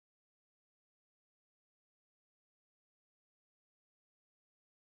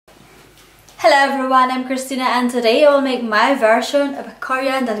Hello everyone, I'm Christina and today I will make my version of a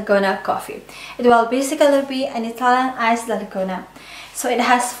Korean Dalgona coffee. It will basically be an Italian iced Dalgona. So it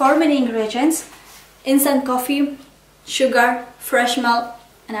has 4 main ingredients: instant coffee, sugar, fresh milk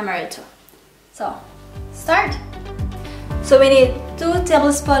and amaretto. So, start! So we need 2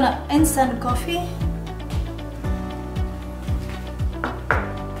 tablespoons of instant coffee,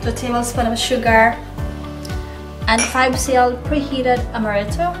 2 tablespoons of sugar and 5 cl preheated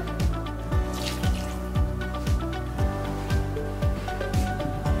amaretto.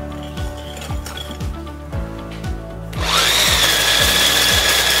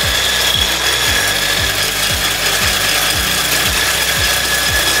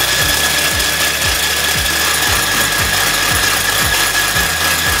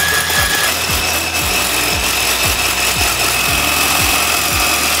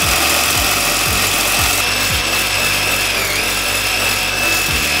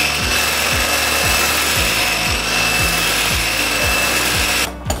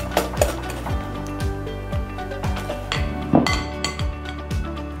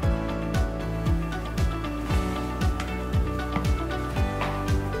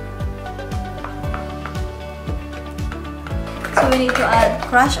 So we need to add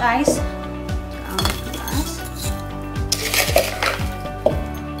crushed ice.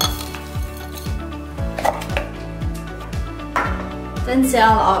 Then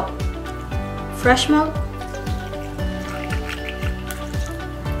cl of fresh milk.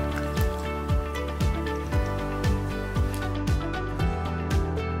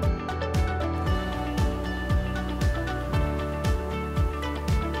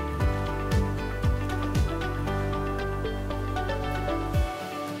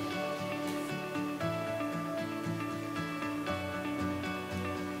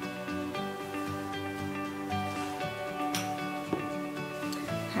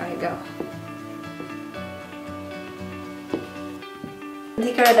 There we go.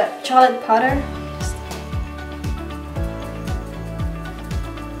 Decorate the chocolate powder.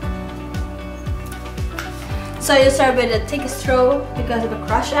 So you start with a thick straw because of the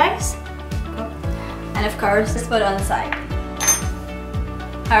crushed ice. And of course, just put it on the side.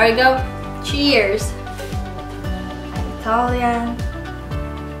 There we go. Cheers! Italian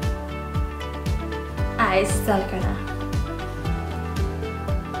iced Dalgona.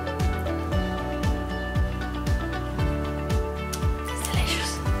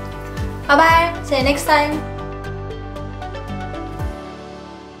 Bye bye, see you next time.